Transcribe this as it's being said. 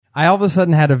I all of a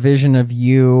sudden had a vision of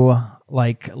you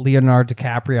like Leonardo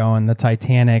DiCaprio in the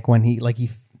Titanic when you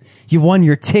won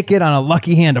your ticket on a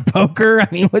lucky hand of poker. I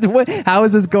mean, how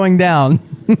is this going down?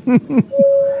 This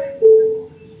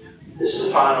is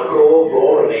the final call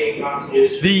for remaining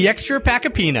passengers. The Extra Pack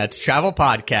of Peanuts Travel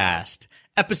Podcast,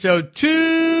 episode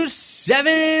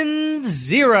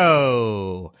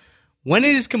 270. When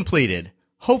it is completed,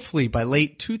 hopefully by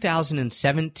late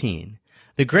 2017,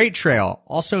 the Great Trail,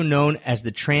 also known as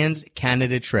the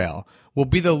Trans-Canada Trail, will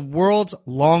be the world's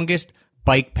longest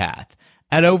bike path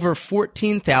at over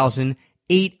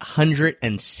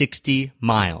 14,860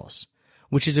 miles,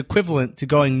 which is equivalent to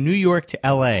going New York to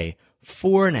LA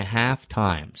 4.5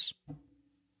 times.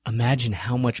 Imagine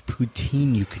how much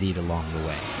poutine you could eat along the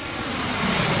way.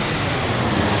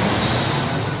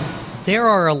 There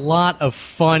are a lot of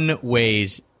fun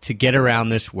ways to get around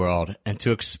this world and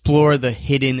to explore the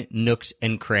hidden nooks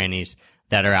and crannies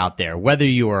that are out there. Whether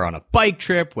you are on a bike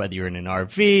trip, whether you're in an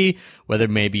RV, whether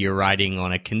maybe you're riding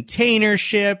on a container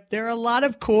ship, there are a lot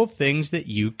of cool things that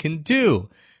you can do.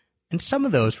 And some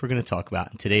of those we're going to talk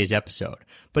about in today's episode.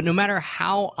 But no matter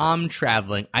how I'm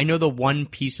traveling, I know the one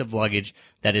piece of luggage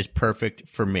that is perfect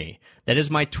for me. That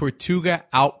is my Tortuga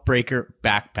Outbreaker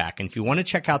backpack. And if you want to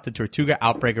check out the Tortuga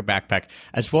Outbreaker backpack,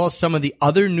 as well as some of the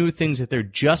other new things that they're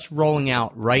just rolling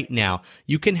out right now,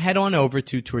 you can head on over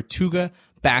to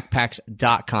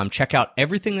tortugabackpacks.com. Check out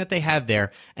everything that they have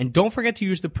there. And don't forget to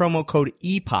use the promo code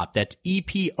EPOP. That's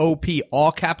EPOP,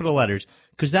 all capital letters,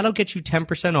 because that'll get you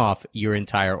 10% off your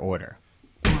entire order.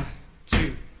 1,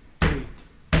 2, 3.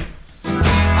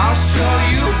 I'll show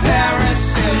you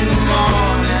Paris in the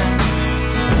morning.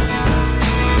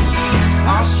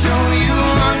 I'll show you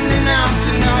London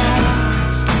afternoon.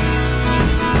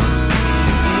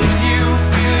 If you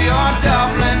feel your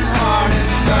Dublin heart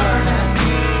is burning,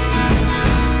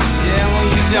 yeah, well,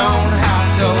 you don't have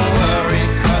to worry,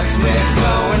 'cause we're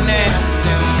going there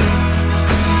soon.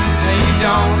 And you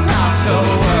don't have to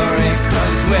worry,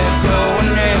 'cause we're going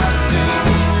there soon.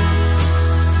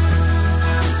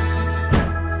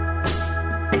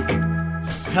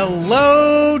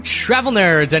 Hello, travel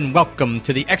nerds, and welcome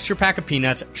to the Extra Pack of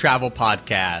Peanuts Travel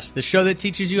Podcast, the show that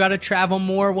teaches you how to travel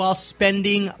more while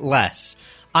spending less.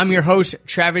 I'm your host,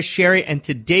 Travis Sherry, and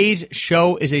today's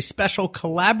show is a special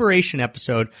collaboration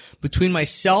episode between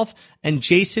myself and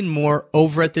Jason Moore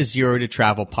over at the Zero to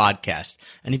Travel podcast.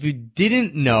 And if you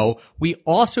didn't know, we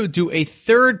also do a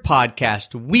third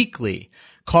podcast weekly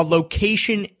called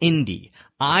Location Indie.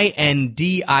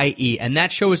 INDIE, and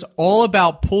that show is all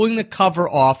about pulling the cover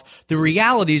off the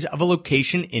realities of a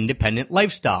location-independent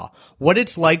lifestyle, what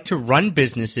it's like to run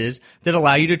businesses that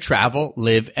allow you to travel,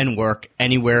 live, and work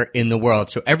anywhere in the world.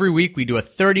 So every week we do a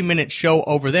 30-minute show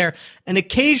over there, and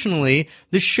occasionally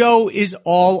the show is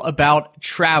all about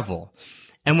travel.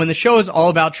 And when the show is all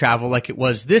about travel, like it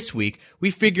was this week, we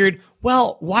figured,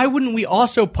 well, why wouldn't we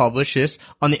also publish this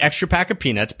on the Extra Pack of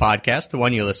Peanuts podcast, the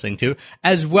one you're listening to,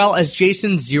 as well as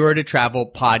Jason's Zero to Travel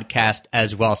podcast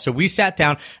as well. So we sat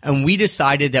down and we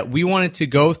decided that we wanted to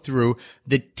go through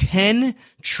the 10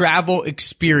 travel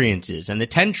experiences and the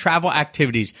 10 travel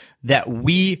activities that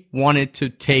we wanted to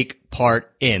take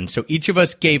part in. So each of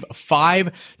us gave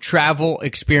 5 travel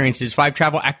experiences, 5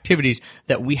 travel activities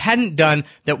that we hadn't done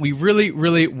that we really,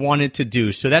 really wanted to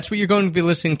do. So that's what you're going to be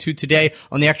listening to today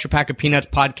on the Extra Pack of Peanuts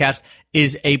podcast,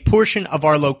 is a portion of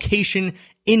our Location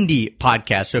Indie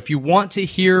podcast. So if you want to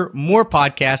hear more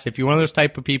podcasts, if you're one of those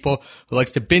type of people who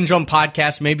likes to binge on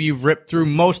podcasts, maybe you've ripped through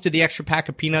most of the Extra Pack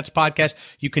of Peanuts podcast,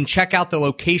 you can check out the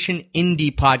Location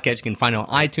Indie podcast. You can find it on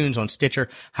iTunes, on Stitcher,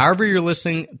 however you're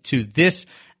listening to this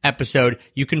episode,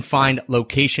 you can find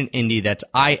Location Indie. That's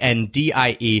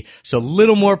INDIE. So a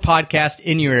little more podcast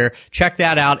in your ear. Check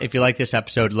that out if you like this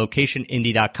episode,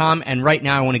 locationindie.com. And right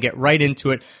now I want to get right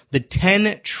into it. The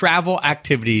 10 travel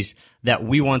activities that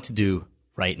we want to do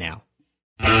right now.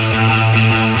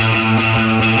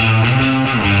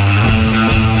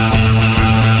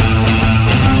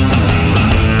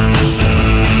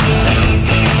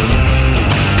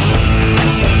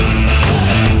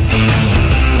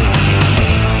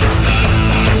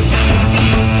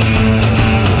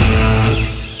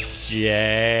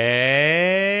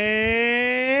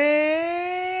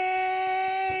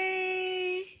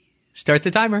 Start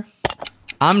the timer.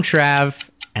 I'm Trav,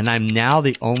 and I'm now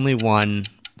the only one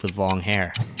with long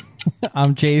hair.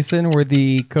 I'm Jason. We're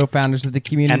the co-founders of the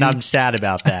community. And I'm sad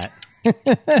about that.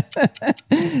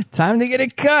 Time to get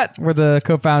it cut. We're the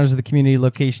co-founders of the community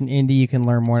Location Indie. You can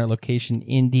learn more at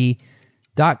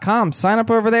locationindie.com. Sign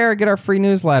up over there. Get our free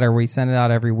newsletter. We send it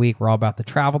out every week. We're all about the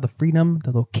travel, the freedom,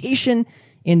 the location,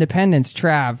 independence.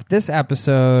 Trav, this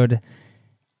episode,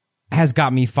 has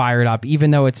got me fired up,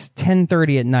 even though it's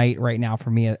 10:30 at night right now for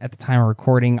me at the time of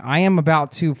recording. I am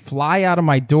about to fly out of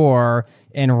my door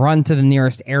and run to the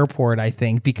nearest airport, I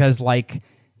think, because like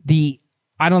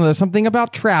I don't know, there's something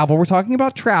about travel. We're talking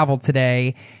about travel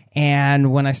today.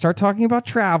 And when I start talking about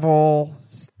travel,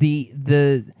 the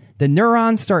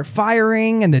neurons start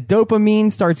firing and the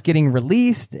dopamine starts getting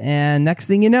released. And next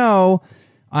thing you know,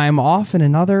 I'm off in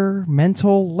another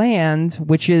mental land,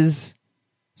 which is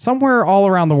somewhere all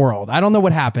around the world. I don't know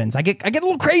what happens. I get a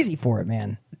little crazy for it,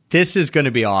 man. This is going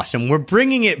to be awesome. We're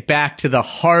bringing it back to the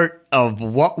heart of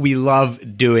what we love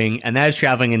doing, and that is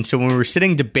traveling. And so when we were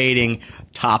sitting debating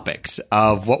topics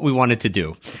of what we wanted to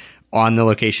do on the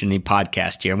Location Need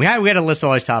podcast here, and we had a list of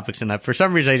all these topics, and for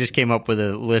some reason I just came up with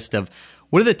a list of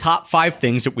what are the top 5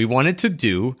 things that we wanted to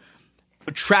do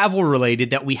travel related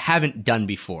that we haven't done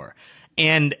before.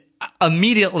 And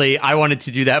immediately I wanted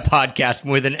to do that podcast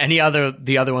more than the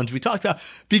other ones we talked about,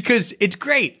 because it's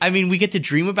great. I mean, we get to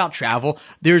dream about travel.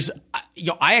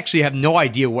 I actually have no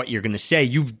idea what you're going to say.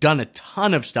 You've done a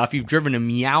ton of stuff. You've driven a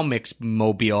Meow Mix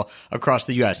mobile across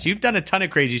the US. So you've done a ton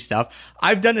of crazy stuff.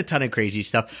 I've done a ton of crazy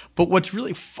stuff. But what's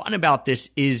really fun about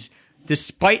this is,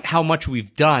 despite how much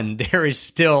we've done, there is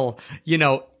still,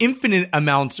 infinite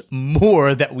amounts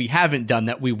more that we haven't done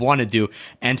that we want to do.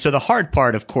 And so the hard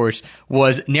part, of course,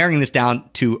 was narrowing this down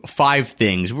to 5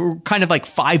 things. We're kind of like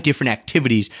 5 different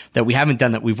activities that we haven't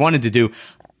done that we've wanted to do.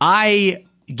 I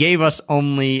gave us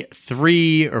only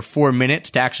 3 or 4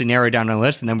 minutes to actually narrow down our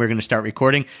list, and then we're going to start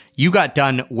recording. You got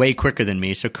done way quicker than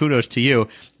me, so kudos to you.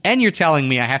 And you're telling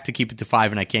me I have to keep it to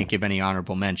 5 and I can't give any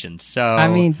honorable mentions. So I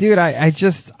mean, dude, I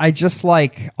just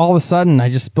like all of a sudden I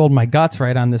just spilled my guts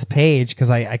right on this page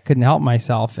because I couldn't help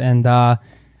myself. And I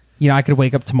could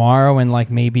wake up tomorrow and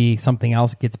like maybe something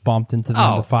else gets bumped into the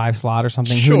number 5 slot or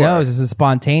something. Sure. Who knows? This is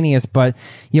spontaneous, but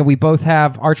we both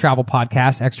have our travel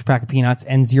podcast, Extra Pack of Peanuts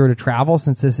and Zero to Travel.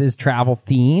 Since this is travel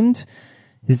themed,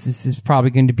 this is probably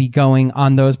going to be going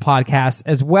on those podcasts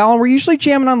as well. And we're usually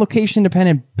jamming on location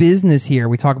independent business here.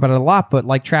 We talk about it a lot, but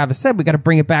like Travis said, we got to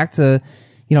bring it back to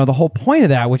the whole point of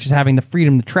that, which is having the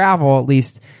freedom to travel, at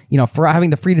least, for having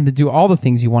the freedom to do all the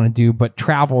things you want to do. But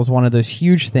travel is one of those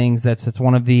huge things it's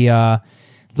one of the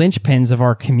linchpins of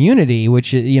our community,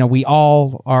 which, we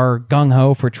all are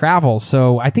gung-ho for travel.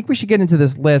 So I think we should get into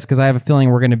this list because I have a feeling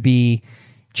we're going to be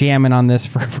jamming on this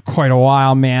for quite a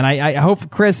while, man. I hope,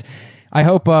 Chris,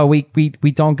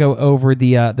 we don't go over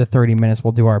the 30 minutes.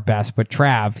 We'll do our best. But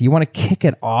Trav, you want to kick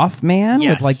it off, man?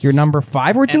 Yes. With like your number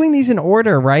 5? We're doing these in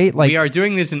order, right? Like, we are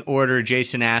doing this in order.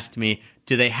 Jason asked me,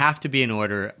 do they have to be in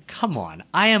order? Come on.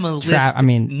 I am a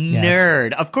nerd.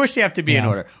 Yes. Of course they have to be in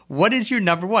order. What is your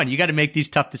number 1? You got to make these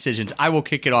tough decisions. I will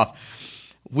kick it off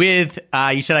with,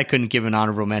 you said I couldn't give an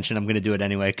honorable mention. I'm going to do it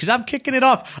anyway because I'm kicking it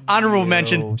off. Honorable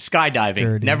mention, skydiving.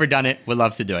 Dirty. Never done it. Would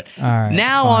love to do it. All right,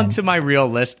 now fine. on to my real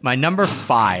list. My number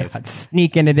 5.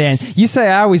 Sneaking it in. You say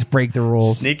I always break the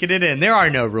rules. Sneaking it in. There are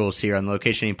no rules here on the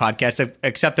Location Need podcast,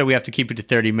 except that we have to keep it to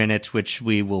 30 minutes, which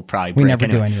we will probably break. We never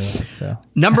anyway. do any of that. So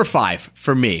Number 5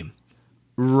 for me,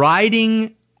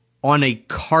 riding on a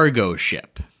cargo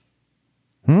ship.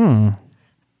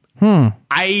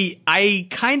 I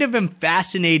kind of am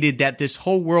fascinated that this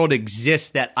whole world exists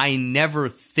that I never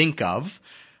think of,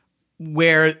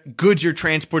 where goods are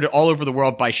transported all over the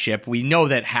world by ship. We know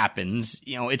that happens.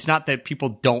 It's not that people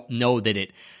don't know that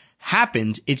it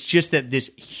happens. It's just that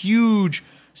this huge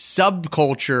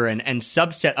subculture and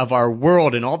subset of our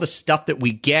world and all the stuff that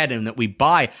we get and that we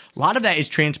buy, a lot of that is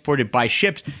transported by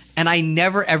ships, and I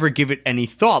never ever give it any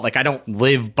thought. Like, I don't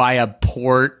live by a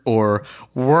port or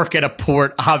work at a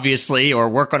port, obviously, or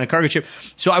work on a cargo ship.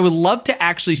 So I would love to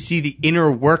actually see the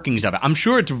inner workings of it. I'm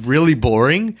sure it's really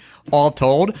boring, all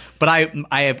told, but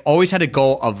I have always had a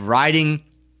goal of riding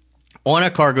on a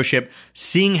cargo ship,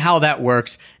 seeing how that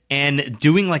works, and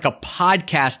doing like a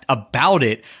podcast about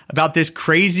it, about this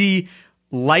crazy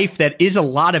life that is a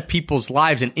lot of people's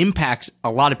lives and impacts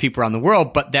a lot of people around the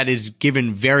world, but that is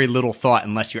given very little thought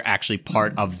unless you're actually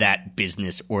part of that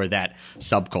business or that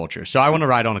subculture. So I want to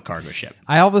ride on a cargo ship.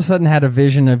 I all of a sudden had a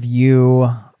vision of you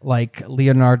like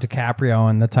Leonardo DiCaprio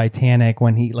in the Titanic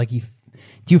when do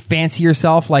you fancy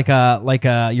yourself like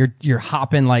you're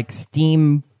hopping like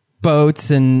steam boats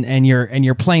and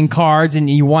you're playing cards and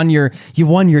you won your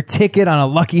ticket on a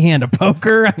lucky hand of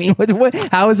poker? I mean,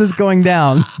 how is this going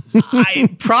down?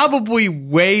 I'm probably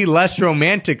way less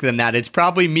romantic than that. It's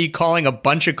probably me calling a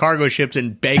bunch of cargo ships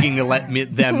and begging to let me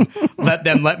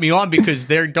on because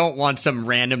they don't want some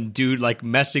random dude like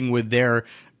messing with their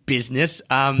business.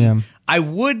 I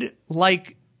would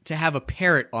like to have a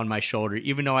parrot on my shoulder,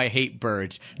 even though I hate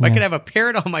birds. If I could have a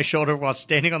parrot on my shoulder while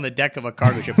standing on the deck of a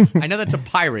cargo ship, I know that's a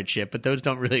pirate ship, but those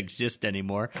don't really exist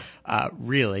anymore,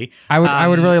 really. I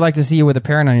would really like to see you with a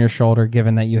parrot on your shoulder,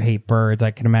 given that you hate birds.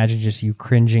 I can imagine just you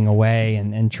cringing away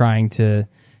and trying to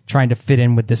fit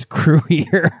in with this crew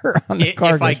here on the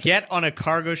cargo If I ship. get on a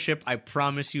cargo ship, I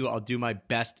promise you I'll do my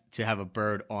best to have a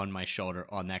bird on my shoulder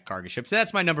on that cargo ship. So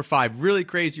that's my number 5. Really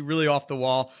crazy, really off the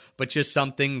wall, but just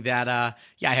something that, I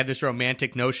have this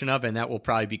romantic notion of, and that will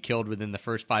probably be killed within the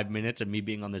first 5 minutes of me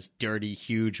being on this dirty,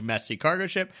 huge, messy cargo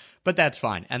ship. But that's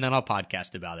fine, and then I'll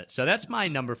podcast about it. So that's my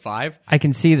number 5. I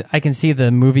can see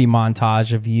the movie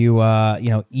montage of you,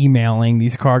 emailing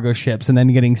these cargo ships and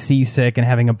then getting seasick and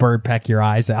having a bird peck your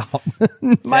eyes out.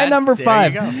 My number there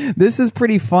 5. you go. This is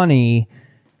pretty funny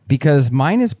because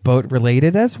mine is boat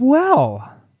related as well.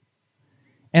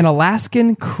 An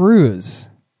Alaskan cruise.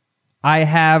 All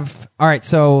right,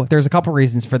 so there's a couple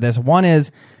reasons for this. One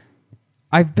is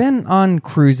I've been on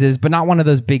cruises, but not one of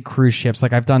those big cruise ships.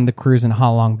 Like I've done the cruise in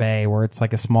Ha Long Bay where it's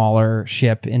like a smaller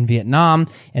ship in Vietnam.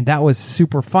 And that was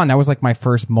super fun. That was like my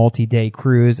first multi-day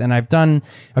cruise. And I've done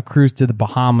a cruise to the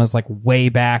Bahamas like way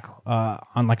back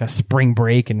on like a spring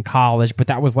break in college. But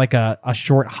that was like a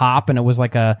short hop and it was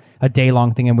like a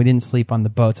day-long thing and we didn't sleep on the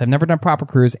boats. I've never done proper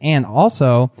cruise. And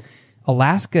also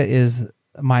Alaska is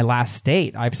my last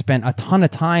state. I've spent a ton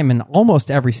of time in almost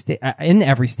every state, in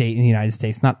the United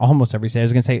States. Not almost every state. I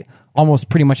was going to say almost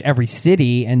pretty much every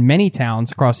city and many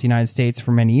towns across the United States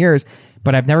for many years.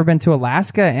 But I've never been to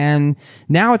Alaska. And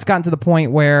now it's gotten to the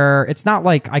point where it's not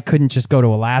like I couldn't just go to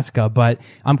Alaska, but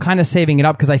I'm kind of saving it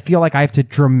up because I feel like I have to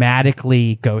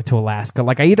dramatically go to Alaska.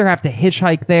 Like I either have to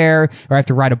hitchhike there or I have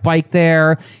to ride a bike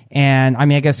there. And I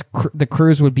mean, I guess the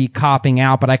cruise would be copping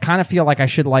out, but I kind of feel like I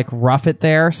should like rough it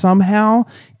there somehow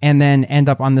and then end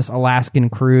up on this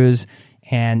Alaskan cruise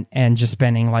and just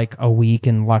spending like a week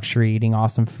in luxury, eating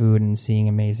awesome food and seeing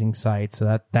amazing sights.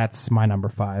 So that's my number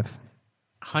 5.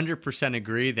 100%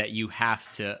 agree that you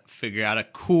have to figure out a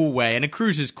cool way, and a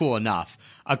cruise is cool enough,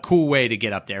 a cool way to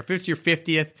get up there. If it's your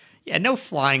 50th, no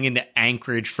flying into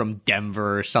Anchorage from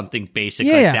Denver or something basic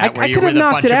like that, where you're with a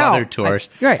bunch of other tours.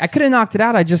 I could have knocked it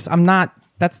out.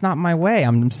 That's not my way.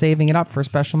 I'm saving it up for a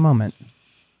special moment.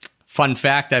 Fun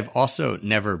fact, I've also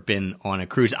never been on a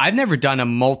cruise. I've never done a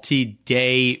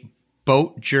multi-day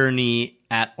boat journey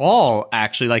at all,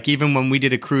 actually. Like even when we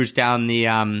did a cruise down the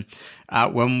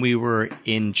when we were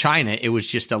in China, it was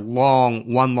just one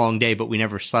long day, but we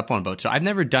never slept on a boat. So I've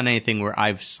never done anything where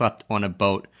I've slept on a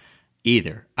boat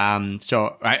either.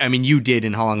 So I mean, you did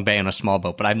in Ha Long Bay on a small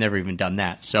boat, but I've never even done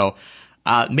that. So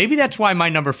maybe that's why my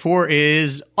number 4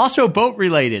 is also boat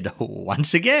related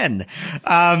once again.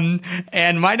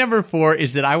 And my number 4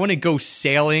 is that I want to go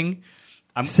sailing.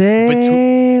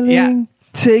 Sailing,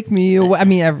 take me away. I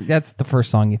mean, that's the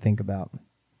first song you think about.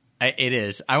 It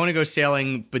is. I want to go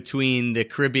sailing between the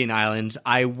Caribbean islands.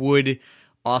 I would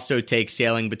also take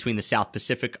sailing between the South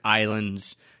Pacific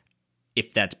islands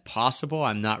if that's possible.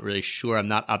 I'm not really sure. I'm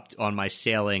not up on my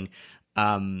sailing.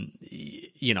 I'm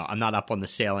not up on the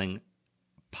sailing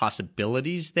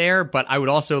possibilities there, but I would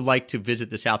also like to visit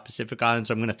the South Pacific islands.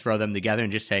 So I'm going to throw them together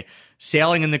and just say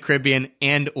sailing in the Caribbean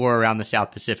and or around the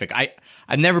South Pacific.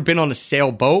 I've never been on a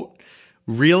sailboat.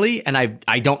 Really, and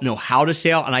I don't know how to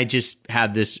sail, and I just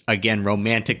have this, again,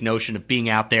 romantic notion of being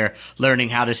out there, learning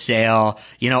how to sail,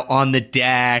 on the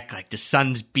deck, like the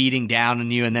sun's beating down on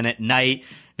you, and then at night,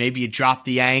 maybe you drop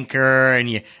the anchor,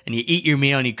 and you eat your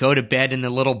meal, and you go to bed in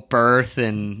the little berth,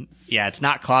 and yeah, it's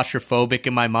not claustrophobic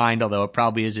in my mind, although it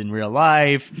probably is in real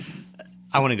life.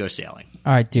 I want to go sailing.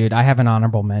 All right, dude, I have an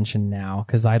honorable mention now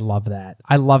because I love that.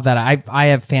 I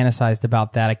have fantasized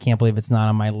about that. I can't believe it's not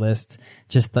on my list.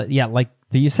 Just like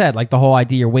you said, like the whole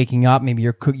idea you're waking up, maybe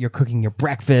you're cooking your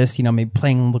breakfast, maybe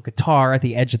playing the guitar at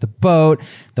the edge of the boat,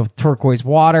 the turquoise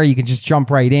water, you can just jump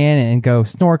right in and go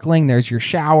snorkeling. There's your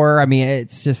shower. I mean,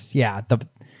 it's just,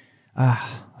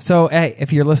 So, hey,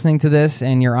 if you're listening to this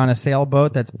and you're on a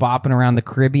sailboat that's bopping around the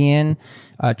Caribbean,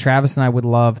 Travis and I would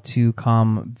love to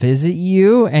come visit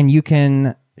you, and you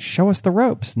can show us the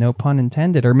ropes. No pun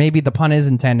intended. Or maybe the pun is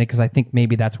intended because I think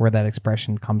maybe that's where that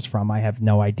expression comes from. I have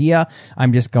no idea.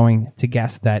 I'm just going to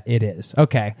guess that it is.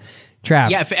 Okay.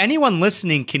 Trav. Yeah, if anyone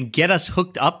listening can get us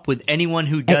hooked up with anyone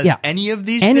who does any of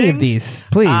these things,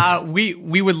 please.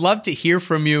 We would love to hear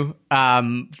from you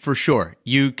for sure.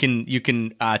 You can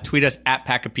tweet us at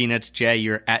Pack of Peanuts, Jay,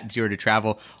 you're at Zero to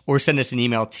Travel, or send us an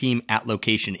email,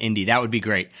 team@locationindy. That would be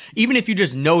great. Even if you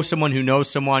just know someone who knows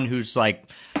someone who's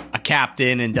like a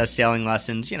captain and does sailing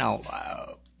lessons,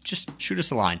 just shoot us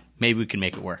a line. Maybe we can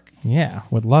make it work. Yeah,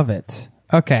 would love it.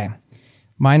 Okay.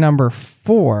 My number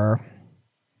 4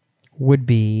 would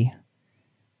be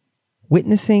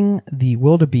witnessing the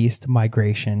wildebeest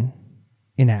migration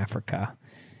in Africa.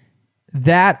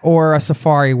 That or a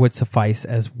safari would suffice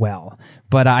as well.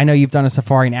 But I know you've done a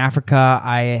safari in Africa.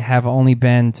 I have only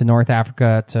been to North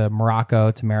Africa, to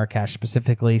Morocco, to Marrakesh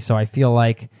specifically. So I feel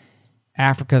like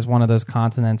Africa is one of those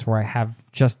continents where I have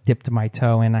just dipped my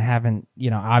toe in. I haven't,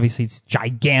 obviously it's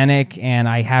gigantic and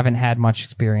I haven't had much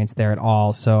experience there at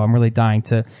all. So I'm really dying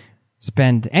to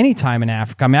spend any time in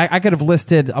Africa. I mean, I could have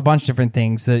listed a bunch of different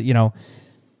things that,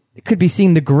 it could be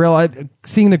seeing the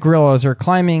gorillas or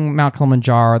climbing Mount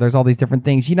Kilimanjaro. There's all these different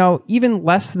things, even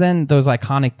less than those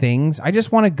iconic things. I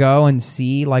just want to go and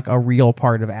see like a real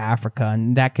part of Africa.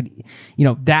 And that could,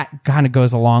 that kind of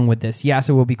goes along with this. Yes,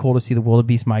 it will be cool to see the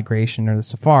wildebeest migration or the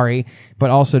safari, but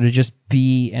also to just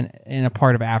be in a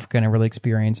part of Africa and really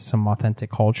experience some authentic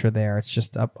culture there. It's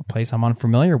just a place I'm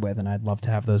unfamiliar with, and I'd love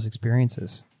to have those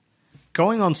experiences.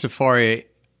 Going on safari,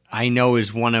 I know,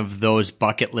 is one of those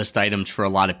bucket list items for a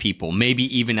lot of people, maybe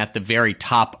even at the very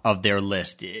top of their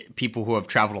list. People who have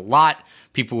traveled a lot,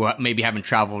 people who maybe haven't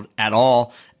traveled at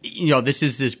all. This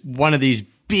is one of these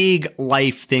big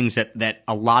life things that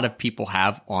a lot of people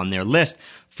have on their list.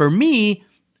 For me,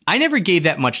 I never gave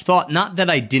that much thought. Not that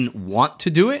I didn't want to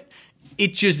do it.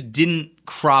 It just didn't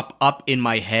crop up in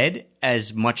my head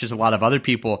as much as a lot of other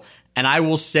people. And I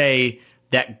will say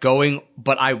that going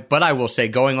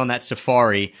on that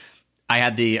safari, I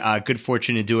had the good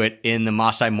fortune to do it in the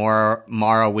Masai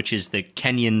Mara, which is the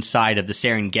Kenyan side of the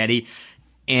Serengeti.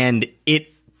 And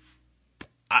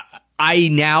I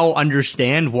now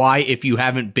understand why, if you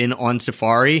haven't been on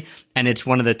safari and it's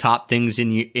one of the top things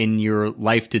in your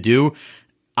life to do,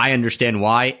 I understand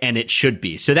why, and it should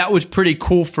be. So that was pretty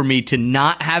cool for me to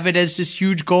not have it as this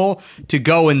huge goal, to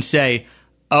go and say,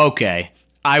 okay,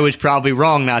 I was probably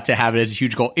wrong not to have it as a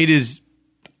huge goal. It's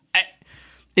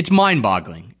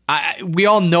mind-boggling. We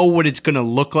all know what it's going to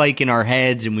look like in our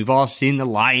heads, and we've all seen The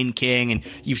Lion King, and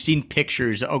you've seen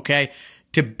pictures, okay?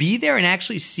 To be there and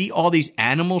actually see all these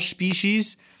animal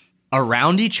species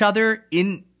around each other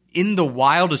in the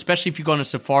wild, especially if you go on a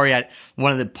safari at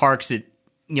one of the parks that,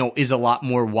 is a lot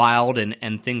more wild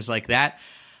and things like that.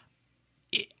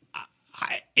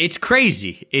 It's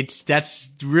crazy. That's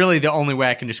really the only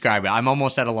way I can describe it. I'm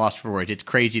almost at a loss for words. It's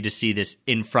crazy to see this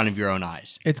in front of your own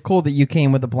eyes. It's cool that you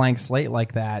came with a blank slate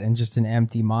like that and just an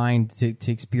empty mind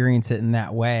to experience it in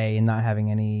that way and not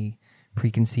having any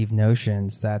preconceived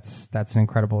notions. That's an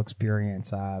incredible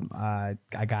experience. I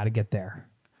got to get there.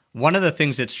 One of the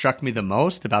things that struck me the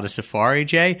most about a safari,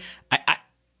 Jay,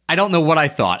 I don't know what I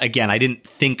thought. Again, I didn't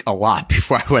think a lot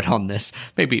before I went on this.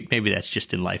 Maybe that's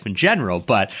just in life in general,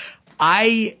 but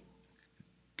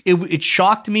it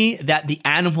shocked me that the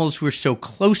animals were so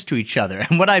close to each other.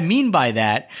 And what I mean by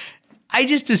that, I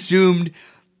just assumed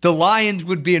the lions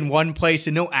would be in one place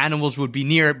and no animals would be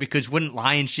near it, because wouldn't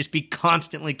lions just be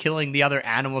constantly killing the other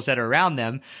animals that are around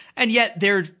them? And yet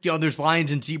there's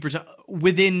lions and zebras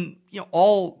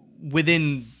all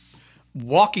within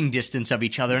walking distance of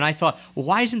each other. And I thought, well,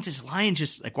 why isn't this lion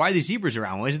just why are these zebras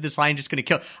around? Why isn't this lion just going to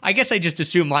kill? I guess I just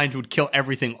assumed lions would kill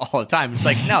everything all the time. It's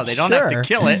like, no, they don't have to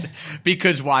kill it,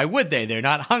 because why would they? They're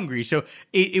not hungry. So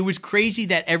it was crazy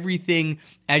that everything,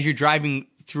 as you're driving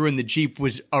through in the Jeep,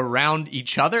 was around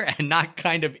each other and not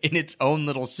kind of in its own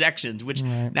little sections, which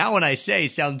now when I say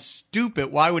sounds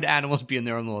stupid. Why would animals be in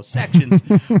their own little sections?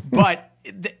 But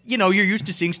you're used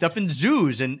to seeing stuff in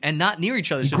zoos and not near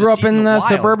each other. So grew up in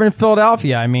suburban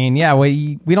Philadelphia. I mean,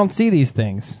 we don't see these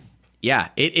things. Yeah,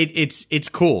 it's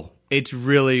cool. It's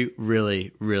really,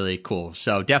 really, really cool.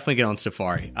 So definitely get on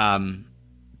safari.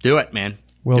 Do it, man.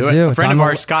 We'll do. A friend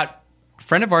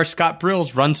of ours, Scott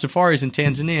Brills, runs safaris in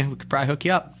Tanzania. We could probably hook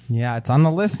you up. Yeah, it's on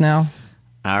the list now.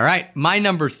 All right. My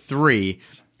number 3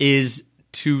 is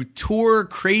to tour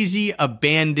crazy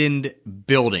abandoned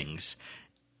buildings.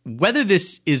 Whether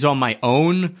this is on my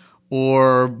own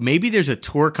or maybe there's a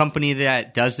tour company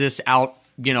that does this out,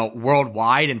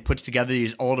 worldwide and puts together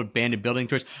these old abandoned building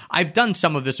tours. I've done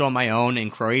some of this on my own.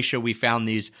 In Croatia, we found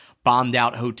these bombed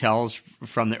out hotels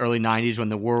from the early 90s when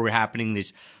the war were happening,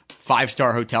 these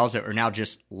 5-star hotels that are now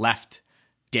just left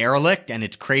derelict. And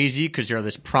it's crazy because they're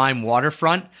this prime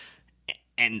waterfront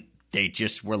and they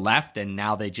just were left, and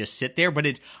now they just sit there.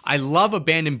 But I love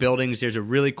abandoned buildings. There's a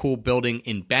really cool building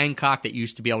in Bangkok that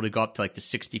used to be able to go up to the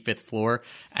 65th floor,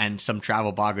 and some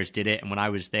travel bloggers did it. And when I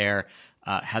was there,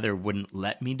 Heather wouldn't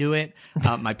let me do it.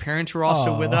 My parents were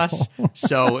also with us,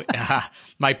 so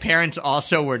my parents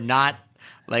also were not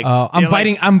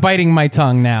I'm biting my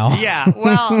tongue now. Yeah,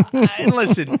 well,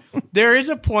 listen, there is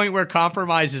a point where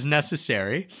compromise is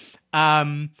necessary.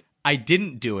 I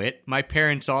didn't do it. My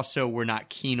parents also were not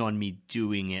keen on me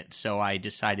doing it, so I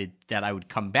decided that I would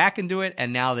come back and do it,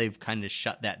 and now they've kind of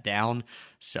shut that down.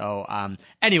 So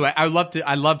anyway, I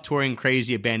love touring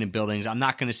crazy abandoned buildings. I'm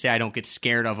not going to say I don't get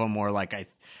scared of them or like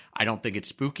I don't think it's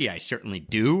spooky. I certainly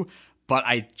do, but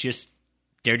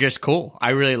they're just cool.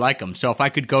 I really like them. So if I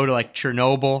could go to like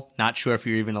Chernobyl, not sure if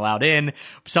you're even allowed in,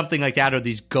 something like that, or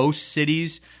these ghost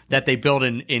cities that they build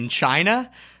in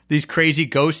China, these crazy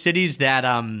ghost cities that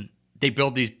they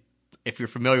build these, if you're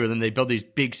familiar with them, they build these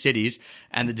big cities,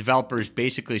 and the developers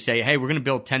basically say, hey, we're going to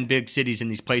build 10 big cities in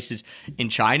these places in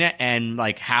China, and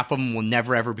like half of them will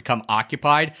never ever become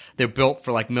occupied. They're built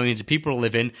for like millions of people to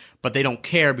live in, but they don't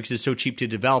care because it's so cheap to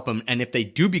develop them. And if they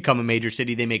do become a major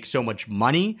city, they make so much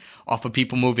money off of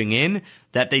people moving in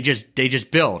that they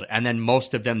just build, and then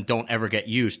most of them don't ever get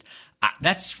used.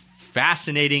 That's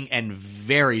fascinating and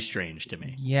very strange to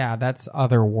me. Yeah, that's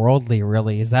otherworldly,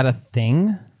 really. Is that a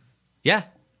thing? Yeah.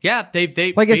 Yeah,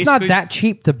 they like, it's not that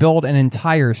cheap to build an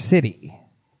entire city.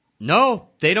 No,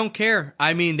 they don't care.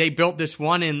 I mean, they built this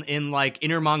one in like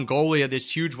Inner Mongolia,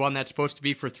 this huge one that's supposed to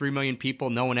be for 3 million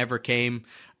people. No one ever came.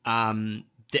 And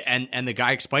the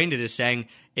guy explained it as saying,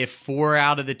 if 4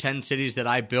 out of the 10 cities that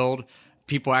I build,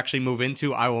 people actually move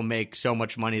into, I will make so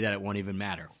much money that it won't even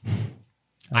matter.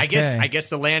 Okay. I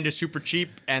guess the land is super cheap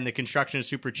and the construction is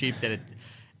super cheap.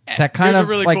 That kind of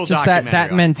really like cool just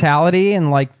that mentality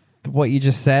and like what you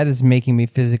just said is making me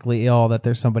physically ill, that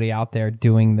there's somebody out there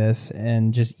doing this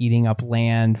and just eating up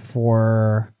land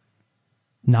for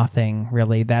nothing,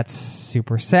 really. That's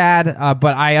super sad.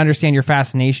 But I understand your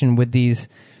fascination with these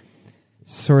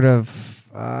sort of,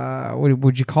 what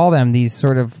would you call them? These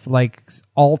sort of like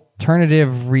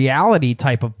alternative reality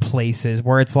type of places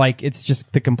where it's like, it's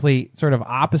just the complete sort of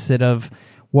opposite of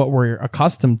what we're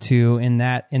accustomed to in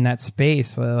that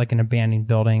space, like an abandoned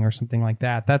building or something like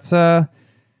that. That's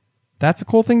a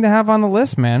cool thing to have on the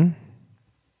list, man.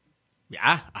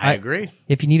 Yeah, I agree.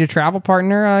 If you need a travel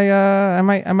partner, I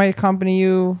might accompany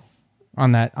you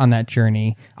on that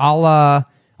journey.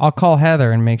 I'll call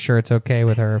Heather and make sure it's okay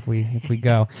with her if we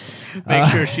go. Make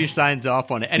sure she signs off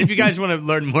on it. And if you guys want to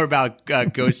learn more about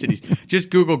ghost cities,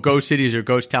 just Google ghost cities or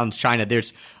ghost towns China.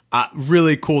 There's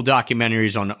really cool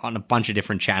documentaries on a bunch of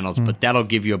different channels, but that'll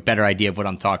give you a better idea of what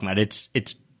I'm talking about.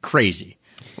 It's crazy.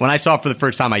 When I saw it for the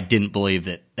first time, I didn't believe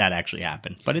that actually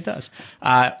happened, but it does.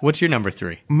 What's your number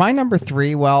 3? My number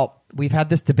 3, well, we've had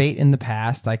this debate in the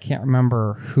past. I can't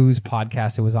remember whose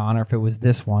podcast it was on or if it was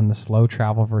this one, the slow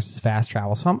travel versus fast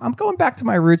travel. So I'm going back to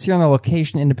my roots here on the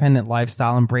location-independent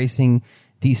lifestyle, embracing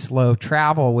the slow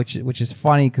travel, which is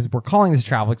funny because we're calling this a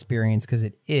travel experience because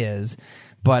it is,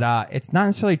 but it's not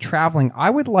necessarily traveling. I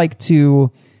would like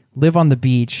to live on the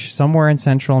beach somewhere in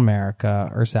Central America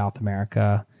or South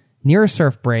America near a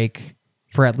surf break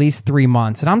for at least 3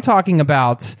 months. And I'm talking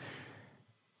about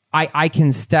I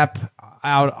can step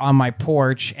out on my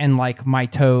porch and like my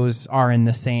toes are in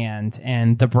the sand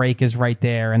and the break is right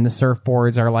there and the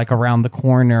surfboards are like around the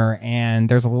corner and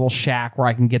there's a little shack where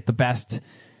I can get the best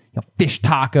fish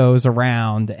tacos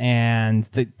around and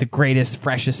the greatest,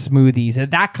 freshest smoothies.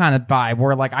 And that kind of vibe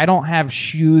where like I don't have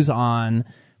shoes on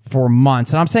for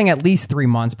months, and I'm saying at least 3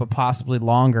 months, but possibly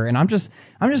longer. And I'm just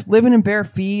living in bare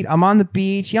feet. I'm on the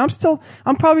beach. Yeah,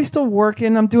 I'm probably still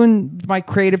working. I'm doing my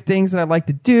creative things that I like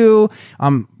to do.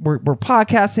 We're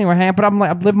podcasting, we're hanging, but I'm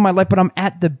living my life, but I'm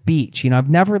at the beach.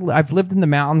 I've lived in the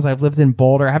mountains. I've lived in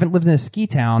Boulder. I haven't lived in a ski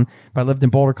town, but I lived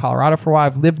in Boulder, Colorado for a while.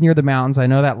 I've lived near the mountains. I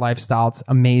know that lifestyle. It's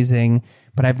amazing,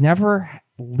 but I've never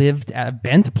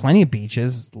been to plenty of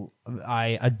beaches.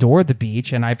 I adore the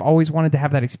beach, and I've always wanted to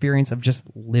have that experience of just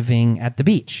living at the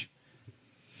beach.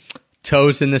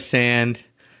 Toes in the sand,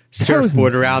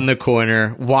 surfboard around the corner,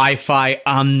 Wi-Fi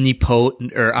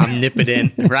omnipotent,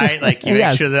 right? Like you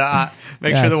make sure the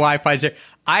Wi-Fi's there.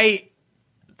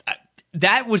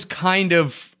 That was kind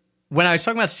of when I was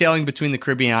talking about sailing between the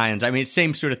Caribbean islands. I mean,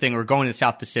 same sort of thing. Or going to the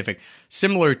South Pacific,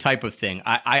 similar type of thing.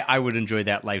 I would enjoy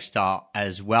that lifestyle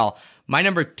as well. My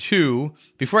number 2,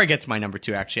 before I get to my number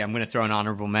 2, actually, I'm going to throw an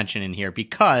honorable mention in here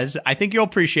because I think you'll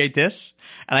appreciate this,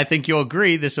 and I think you'll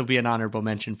agree this will be an honorable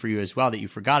mention for you as well that you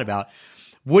forgot about,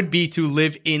 would be to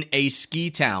live in a ski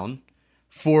town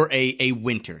for a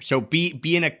winter. So be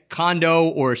in a condo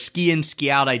or ski in,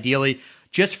 ski out, ideally,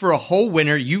 just for a whole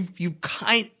winter. You've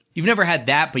never had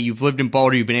that, but you've lived in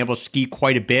Boulder. You've been able to ski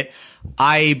quite a bit.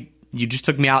 You just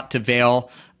took me out to Vail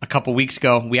a couple weeks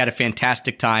ago. We had a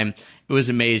fantastic time. It was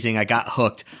amazing. I got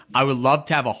hooked. I would love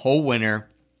to have a whole winter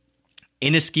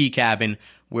in a ski cabin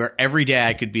where every day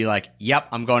I could be like, yep,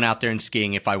 I'm going out there and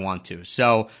skiing if I want to.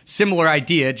 So similar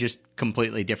idea, just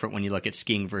completely different when you look at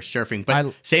skiing versus surfing.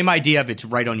 But same idea of it's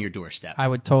right on your doorstep. I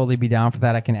would totally be down for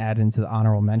that. I can add into the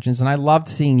honorable mentions. And I loved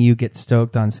seeing you get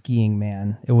stoked on skiing,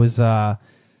 man. It was I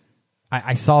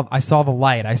saw the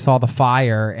light, I saw the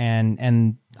fire,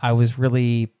 and I was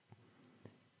really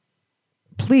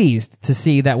pleased to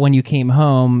see that when you came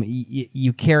home,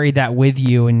 you carried that with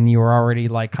you, and you were already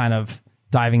like kind of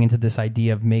diving into this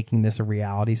idea of making this a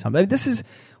reality. This is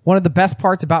one of the best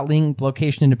parts about being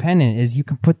location independent is you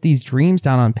can put these dreams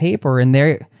down on paper, and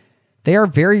they are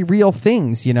very real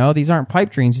things. You know, these aren't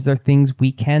pipe dreams; these are things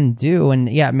we can do. And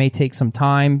yeah, it may take some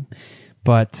time,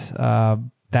 but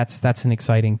that's an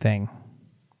exciting thing.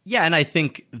 Yeah, and I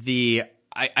think the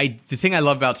thing I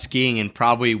love about skiing and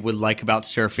probably would like about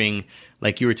surfing,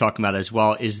 like you were talking about as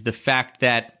well, is the fact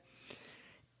that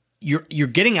you're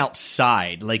getting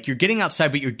outside. Like, you're getting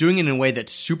outside, but you're doing it in a way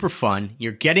that's super fun.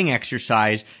 You're getting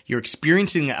exercise. You're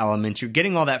experiencing the elements. You're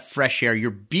getting all that fresh air. You're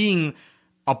being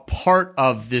a part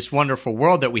of this wonderful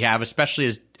world that we have, especially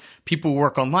as people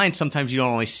work online. Sometimes you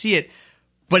don't always see it,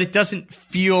 but it doesn't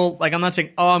feel like, I'm not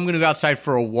saying, oh, I'm going to go outside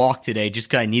for a walk today just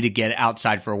because I need to get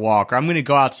outside for a walk, or I'm going to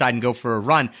go outside and go for a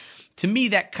run. To me,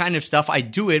 that kind of stuff, I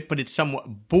do it, but it's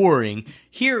somewhat boring.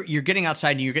 Here, you're getting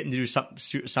outside and you're getting to do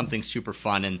something super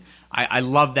fun, and I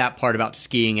love that part about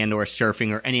skiing and or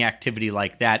surfing or any activity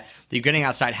like that. That you're getting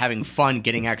outside, having fun,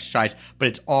 getting exercise, but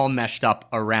it's all meshed up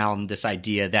around this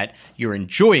idea that you're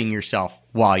enjoying yourself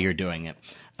while you're doing it.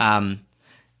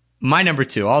 My number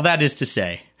two, all that is to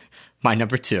say, my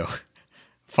number two,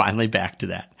 finally back to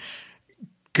that.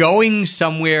 Going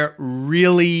somewhere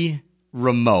really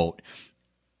remote.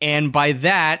 And by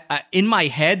that, in my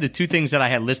head, the two things that I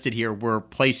had listed here were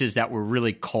places that were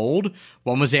really cold.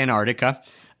 One was Antarctica.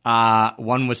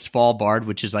 One was Svalbard,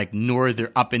 which is like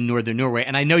up in northern Norway.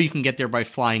 And I know you can get there by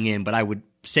flying in, but I would,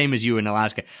 same as you in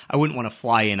Alaska, I wouldn't want to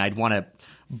fly in. I'd want to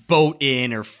boat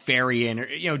in or ferry in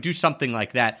or, do something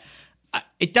like that.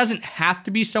 It doesn't have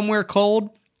to be somewhere cold,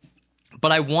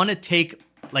 but I want to take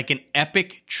like an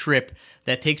epic trip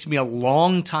that takes me a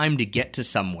long time to get to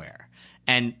somewhere.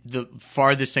 And the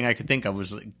farthest thing I could think of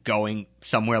was going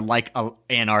somewhere like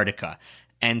Antarctica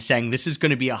and saying this is going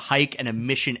to be a hike and a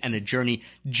mission and a journey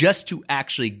just to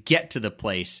actually get to the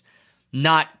place,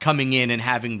 not coming in and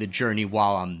having the journey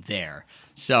while I'm there.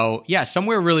 So, yeah,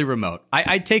 somewhere really remote.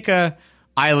 I'd take a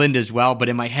island as well, but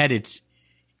in my head, it's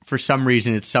for some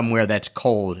reason, it's somewhere that's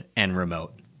cold and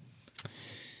remote.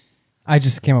 I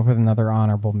just came up with another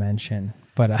honorable mention,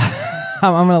 but I'm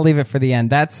going to leave it for the end.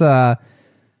 That's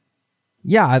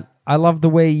yeah, I love the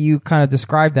way you kind of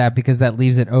describe that, because that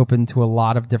leaves it open to a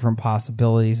lot of different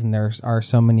possibilities, and there are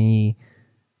so many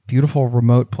beautiful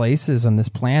remote places on this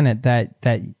planet that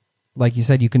like you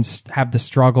said, you can have the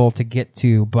struggle to get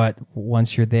to, but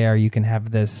once you're there, you can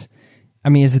have this. I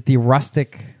mean, is it the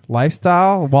rustic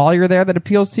lifestyle while you're there that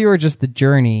appeals to you, or just the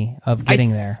journey of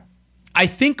getting there? I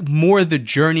think more the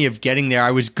journey of getting there.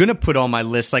 I was going to put on my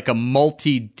list like a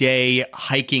multi-day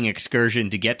hiking excursion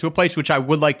to get to a place, which I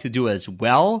would like to do as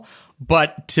well.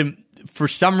 But for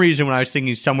some reason, when I was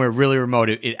thinking somewhere really remote,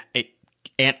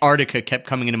 Antarctica kept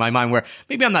coming into my mind, where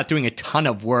maybe I'm not doing a ton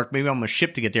of work. Maybe I'm on a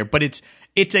ship to get there, but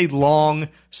it's a long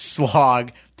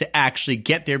slog to actually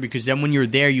get there, because then when you're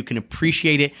there, you can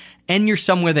appreciate it. And you're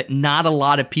somewhere that not a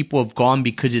lot of people have gone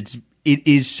because it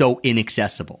is so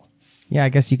inaccessible. Yeah, I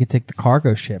guess you could take the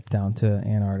cargo ship down to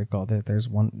Antarctica. There's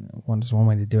one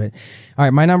way to do it. All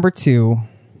right, my number two.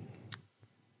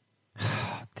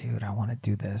 Dude, I want to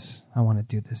do this. I want to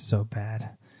do this so bad.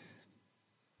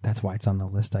 That's why it's on the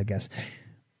list, I guess.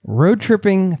 Road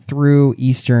tripping through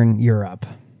Eastern Europe.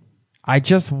 I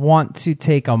just want to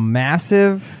take a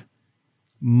massive,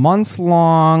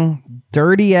 months-long,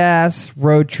 dirty-ass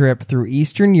road trip through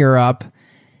Eastern Europe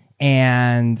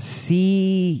and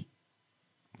see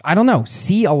a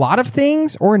lot of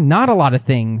things or not a lot of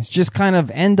things. Just kind of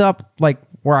end up like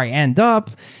where I end up,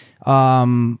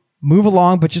 move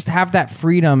along, but just have that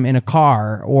freedom in a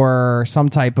car or some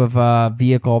type of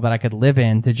vehicle that I could live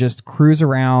in to just cruise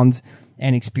around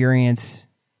and experience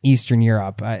Eastern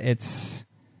Europe. It's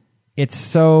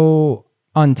so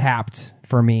untapped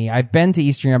for me. I've been to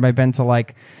Eastern Europe. I've been to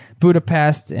like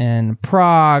Budapest and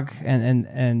Prague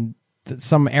and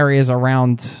some areas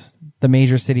around the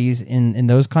major cities in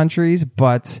those countries,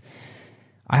 but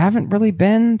I haven't really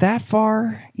been that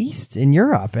far east in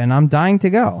Europe, and I'm dying to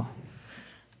go.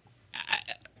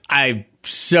 I'm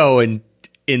so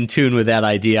in tune with that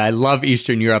idea. I love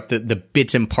Eastern Europe, the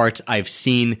bits and parts I've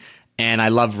seen, and I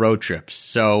love road trips.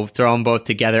 So throw them both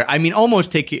together. I mean,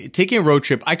 almost taking a road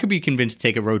trip, I could be convinced to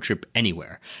take a road trip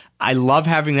anywhere. I love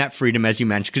having that freedom, as you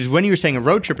mentioned, because when you were saying a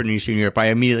road trip in Eastern Europe, I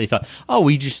immediately thought, oh,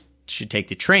 we just should take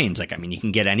the trains. Like, I mean, you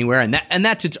can get anywhere, and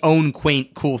that's its own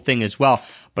quaint, cool thing as well.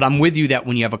 But I'm with you that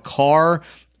when you have a car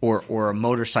or a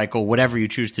motorcycle, whatever you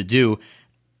choose to do,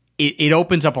 it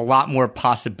opens up a lot more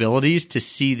possibilities to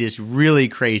see this really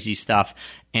crazy stuff.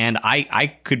 And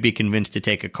I could be convinced to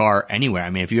take a car anywhere.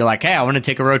 I mean, if you're like, hey, I want to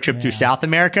take a road trip through South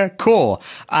America, cool.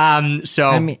 So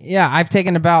I mean, yeah, I've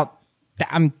taken about,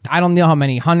 I don't know how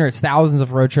many hundreds, thousands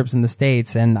of road trips in the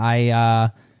States. And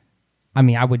I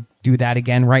mean, I would do that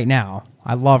again right now.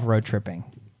 I love road tripping.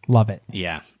 Love it.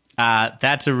 Yeah.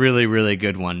 That's a really, really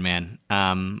good one, man.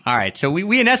 All right. So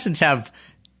we in essence have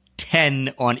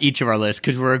 10 on each of our lists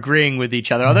because we're agreeing with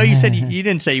each other. Although you said you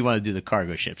didn't say you want to do the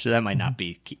cargo ship, so that might not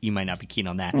be, you might not be keen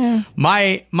on that.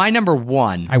 My number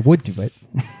one, I would do it.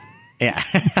 yeah,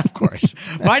 of course.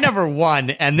 My number one,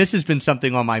 and this has been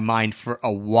something on my mind for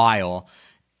a while.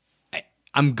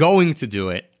 I'm going to do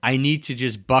it. I need to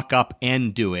just buck up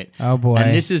and do it. Oh boy.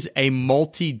 And this is a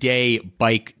multi-day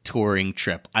bike touring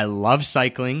trip. I love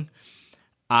cycling.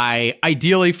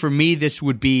 Ideally for me, this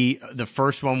would be, the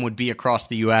first one would be across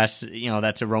the U.S. You know,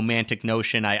 that's a romantic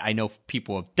notion. I know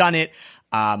people have done it.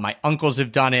 My uncles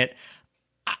have done it.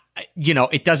 You know,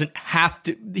 it doesn't have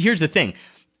to. Here's the thing.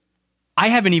 I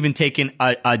haven't even taken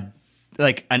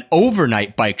like an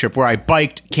overnight bike trip where I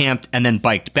biked, camped, and then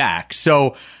biked back.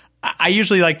 So I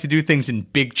usually like to do things in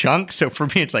big chunks. So for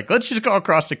me, it's like, let's just go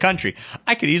across the country.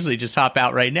 I could easily just hop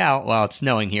out right now. Well, it's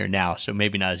snowing here now, so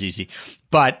maybe not as easy.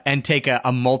 And take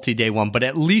a multi-day one, but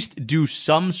at least do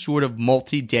some sort of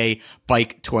multi-day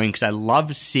bike touring because I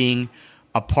love seeing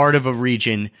a part of a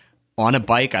region on a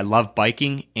bike. I love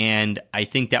biking, and I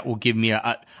think that will give me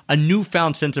a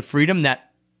newfound sense of freedom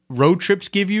that road trips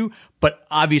give you, but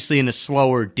obviously in a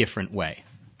slower, different way.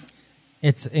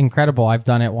 It's incredible. I've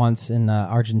done it once in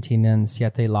Argentina in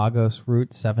Siete Lagos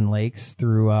route, 7 lakes,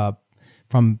 through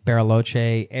from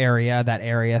Bariloche area, that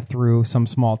area through some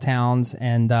small towns,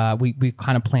 and we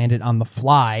kind of planned it on the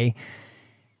fly,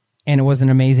 and it was an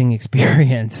amazing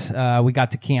experience. We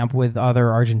got to camp with other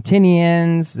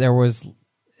Argentinians.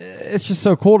 It's just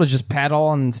so cool to just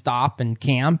pedal and stop and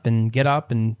camp and get up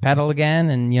and pedal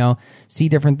again and, you know, see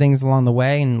different things along the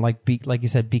way and like you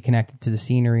said, be connected to the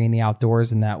scenery and the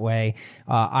outdoors in that way.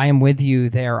 I am with you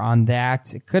there on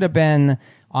that. It could have been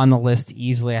on the list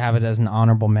easily. I have it as an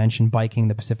honorable mention, biking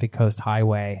the Pacific Coast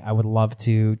Highway. I would love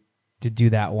to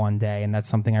do that one day, and that's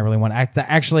something I really want.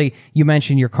 Actually, you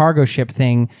mentioned your cargo ship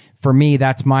thing. For me,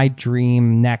 that's my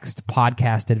dream next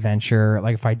podcast adventure.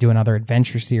 Like if I do another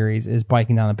adventure series, is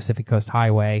biking down the Pacific Coast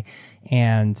Highway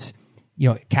and, you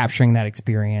know, capturing that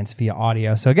experience via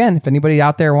audio. So again, if anybody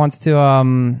out there wants to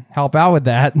help out with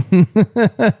that,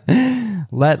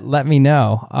 let me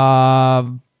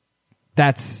know.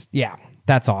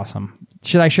 That's awesome.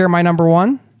 Should I share my number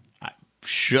one?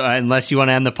 Sure, unless you want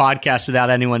to end the podcast without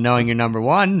anyone knowing you're number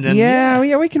one. Then yeah,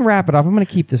 we can wrap it up. I'm going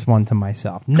to keep this one to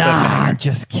myself. Nah,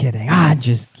 just kidding. I'm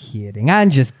just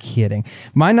kidding.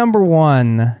 My number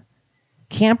one,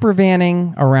 camper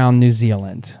vanning around New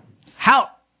Zealand. How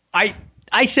I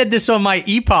said this on my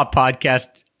EPOP podcast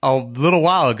a little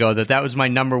while ago that was my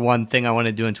number one thing I want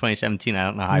to do in 2017. I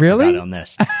don't know how I forgot on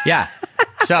this. Yeah.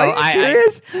 So Are you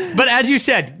serious? But as you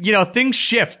said, you know, things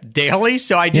shift daily.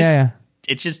 So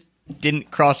it just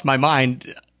didn't cross my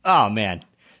mind. Oh man,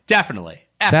 definitely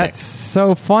epic. That's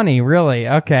so funny, really.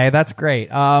 Okay, that's great.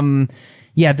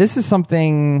 Yeah, this is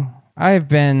something I've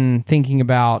been thinking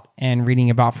about and reading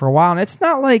about for a while, and it's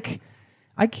not like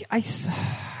I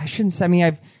shouldn't say. I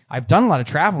mean, I've done a lot of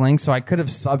traveling, so I could have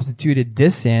substituted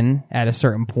this in at a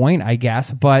certain point, I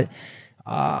guess, but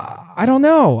I don't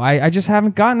know. I just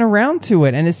haven't gotten around to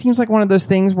it, and it seems like one of those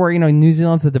things where, you know, New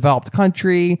Zealand's a developed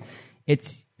country.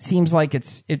 It seems like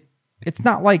it's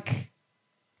not like,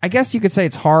 I guess you could say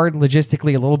it's hard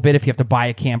logistically a little bit if you have to buy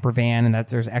a camper van and that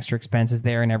there's extra expenses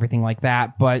there and everything like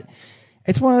that. But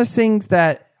it's one of those things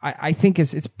that I think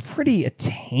it's pretty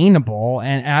attainable.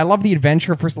 And I love the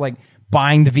adventure, first like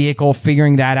buying the vehicle,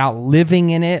 figuring that out,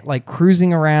 living in it, like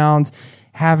cruising around,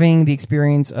 having the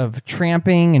experience of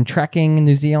tramping and trekking in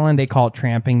New Zealand. They call it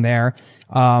tramping there.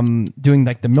 Doing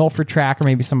like the Milford Track or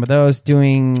maybe some of those,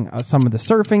 doing some of the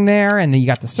surfing there. And then you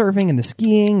got the surfing and the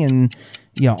skiing and,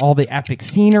 you know, all the epic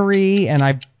scenery. And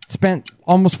I've spent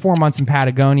almost 4 months in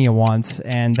Patagonia once.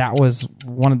 And that was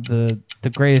one of the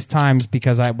greatest times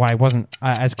because I wasn't,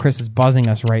 as Chris is buzzing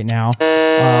us right now,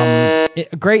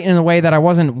 Great in the way that I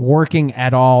wasn't working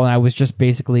at all, and I was just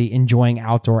basically enjoying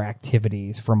outdoor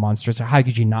activities for months. So how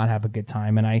could you not have a good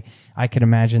time? And I could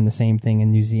imagine the same thing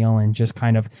in New Zealand, just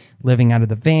kind of living out of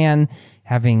the van,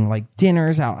 having like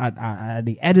dinners out at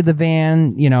the end of the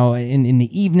van, you know, in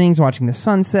the evenings, watching the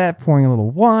sunset, pouring a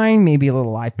little wine, maybe a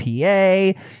little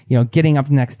IPA, you know, getting up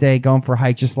the next day, going for a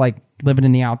hike, just like living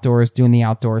in the outdoors, doing the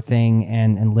outdoor thing,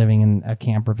 and living in a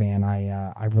camper van.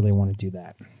 I really want to do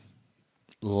that.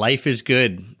 Life is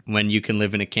good when you can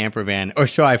live in a camper van, or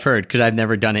so I've heard, because I've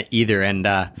never done it either. And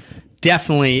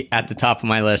definitely at the top of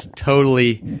my list.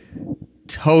 Totally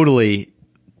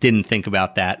didn't think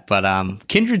about that. But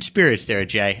kindred spirits there,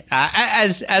 Jay.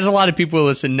 As a lot of people who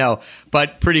listen know,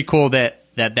 but pretty cool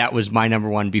that was my number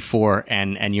one before,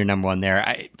 and your number one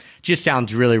there. Just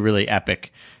sounds really, really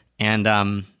epic. And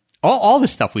all the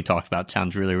stuff we talked about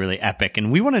sounds really, really epic.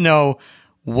 And we want to know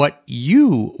what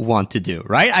you want to do,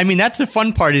 right? I mean, that's the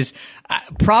fun part is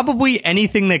probably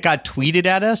anything that got tweeted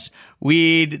at us,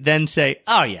 we'd then say,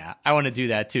 oh yeah, I want to do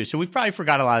that too. So we've probably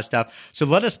forgot a lot of stuff. So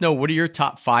let us know, what are your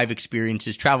top 5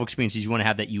 experiences, travel experiences you want to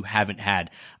have that you haven't had?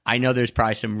 I know there's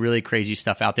probably some really crazy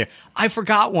stuff out there. I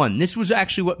forgot one. This was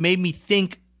actually what made me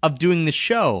think of doing the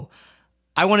show.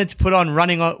 I wanted to put on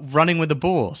running with the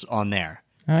bulls on there.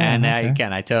 Oh, yeah, and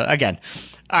again. All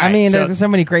right, there's so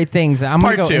many great things. I'm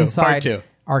going to go inside part 2.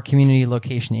 Our community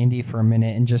location Indy for a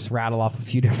minute and just rattle off a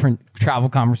few different travel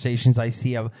conversations. I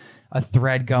see a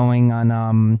thread going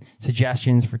on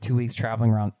suggestions for 2 weeks traveling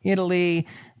around Italy.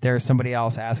 There's somebody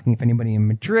else asking if anybody in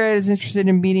Madrid is interested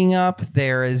in meeting up.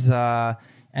 There is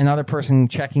another person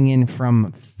checking in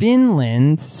from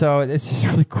Finland. So it's just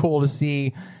really cool to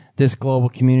see this global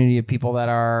community of people that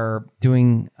are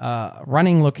doing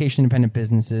running location independent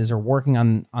businesses or working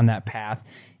on that path.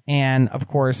 And of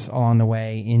course, along the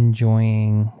way,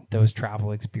 enjoying those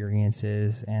travel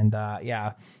experiences. And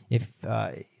if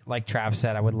like Trav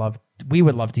said, we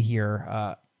would love to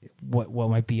hear what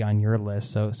might be on your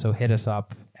list. So hit us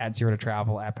up at Zero to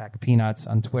Travel, at Pack of Peanuts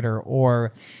on Twitter,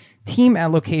 or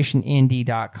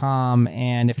team@locationindie.com.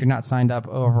 And if you're not signed up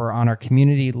over on our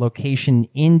community,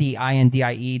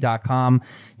 locationindie.com,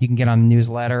 you can get on the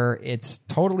newsletter. It's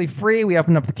totally free. We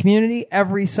open up the community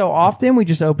every so often. We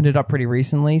just opened it up pretty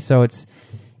recently, so it's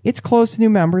closed to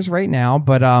new members right now.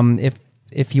 But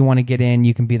if you want to get in,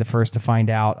 you can be the first to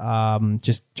find out.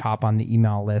 Just hop on the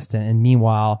email list. And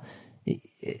meanwhile,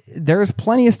 there's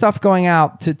plenty of stuff going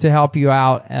out to help you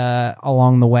out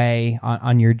along the way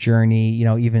on your journey, you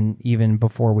know, even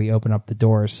before we open up the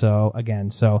doors. So again,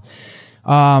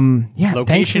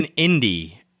 Location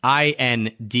Indie,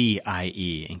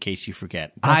 INDIE, in case you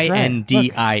forget. That's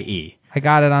INDIE. Right. I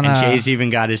got it on and Jay's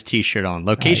even got his t-shirt on.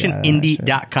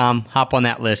 Locationindie.com. Hop on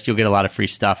that list. You'll get a lot of free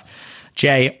stuff.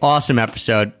 Jay, awesome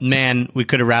episode. Man, we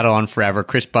could have rattled on forever.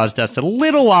 Chris buzzed us a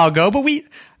little while ago, but I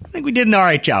think we did an all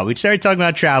right job. We started talking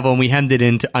about travel, and we hemmed it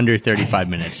into under 35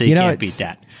 minutes, so you can't beat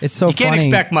that. It's so funny. You can't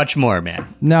expect much more,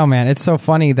 man. No, man. It's so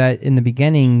funny that in the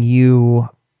beginning, you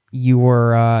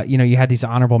were, you had these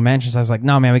honorable mentions. I was like,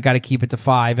 no, man, we got to keep it to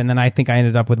 5. And then I think I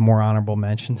ended up with more honorable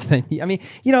mentions than,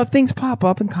 things pop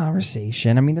up in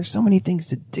conversation. I mean, there's so many things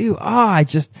to do.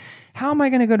 How am I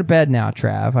going to go to bed now,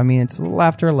 Trav? I mean, it's a little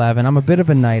after 11. I'm a bit of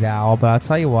a night owl, but I'll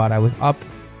tell you what, I was up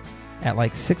at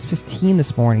like 6:15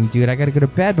 this morning, dude. I got to go to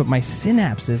bed, but my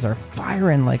synapses are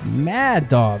firing like mad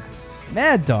dog.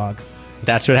 Mad dog.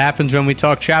 That's what happens when we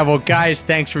talk travel. Guys,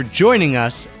 thanks for joining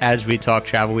us as we talk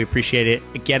travel. We appreciate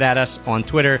it. Get at us on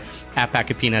Twitter, at Pack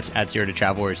of Peanuts, at Zero to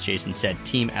Travel, or as Jason said,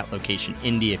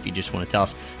 team@locationindie if you just want to tell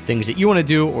us things that you want to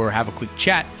do or have a quick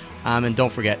chat. And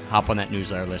don't forget, hop on that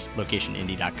newsletter list,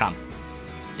 locationindie.com.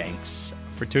 Thanks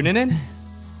for tuning in.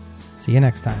 See you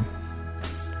next time.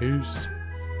 Peace.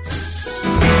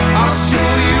 I'll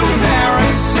show you